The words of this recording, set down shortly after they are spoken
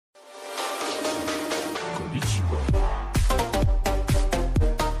Digital.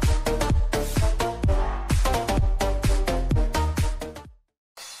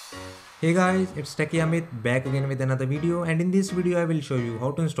 Hey guys, it's Techie Amit back again with another video, and in this video I will show you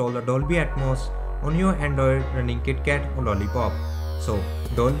how to install the Dolby Atmos on your Android running Kikat or Lollipop. So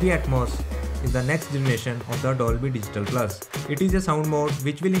Dolby Atmos is the next generation of the Dolby Digital Plus. It is a sound mode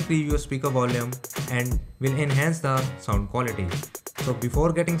which will increase your speaker volume and will enhance the sound quality. So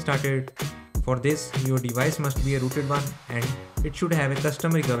before getting started, for this your device must be a rooted one and it should have a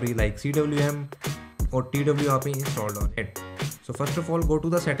custom recovery like CWM or TWRP installed on it. So first of all, go to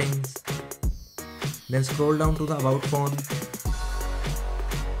the settings, then scroll down to the about phone,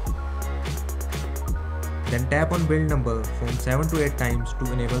 then tap on build number from 7 to 8 times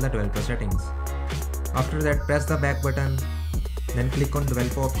to enable the developer settings. After that, press the back button, then click on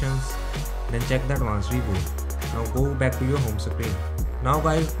developer options, then check the advanced reboot. Now go back to your home screen. Now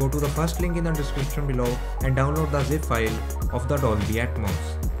guys, go to the first link in the description below and download the zip file of the Dolby Atmos.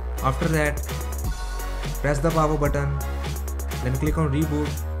 After that, press the power button, then click on reboot,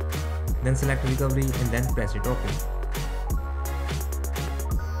 then select recovery and then press it OK.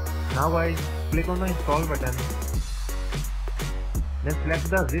 Now guys, click on the install button, then select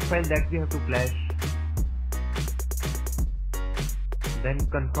the zip file that we have to flash, then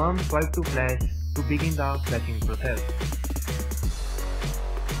confirm swipe to flash to begin the flashing process.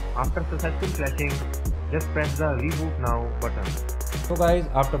 After successful flashing, just press the reboot now button. So guys,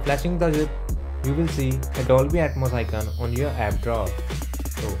 after flashing the zip, you will see a Dolby Atmos icon on your app drawer.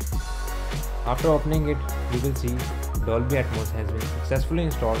 So after opening it, you will see Dolby Atmos has been successfully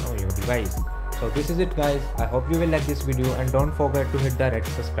installed on your device. So this is it guys. I hope you will like this video and don't forget to hit the red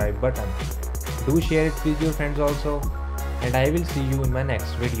subscribe button. Do share it with your friends also, and I will see you in my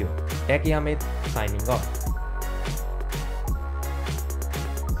next video. Techie Amit signing off.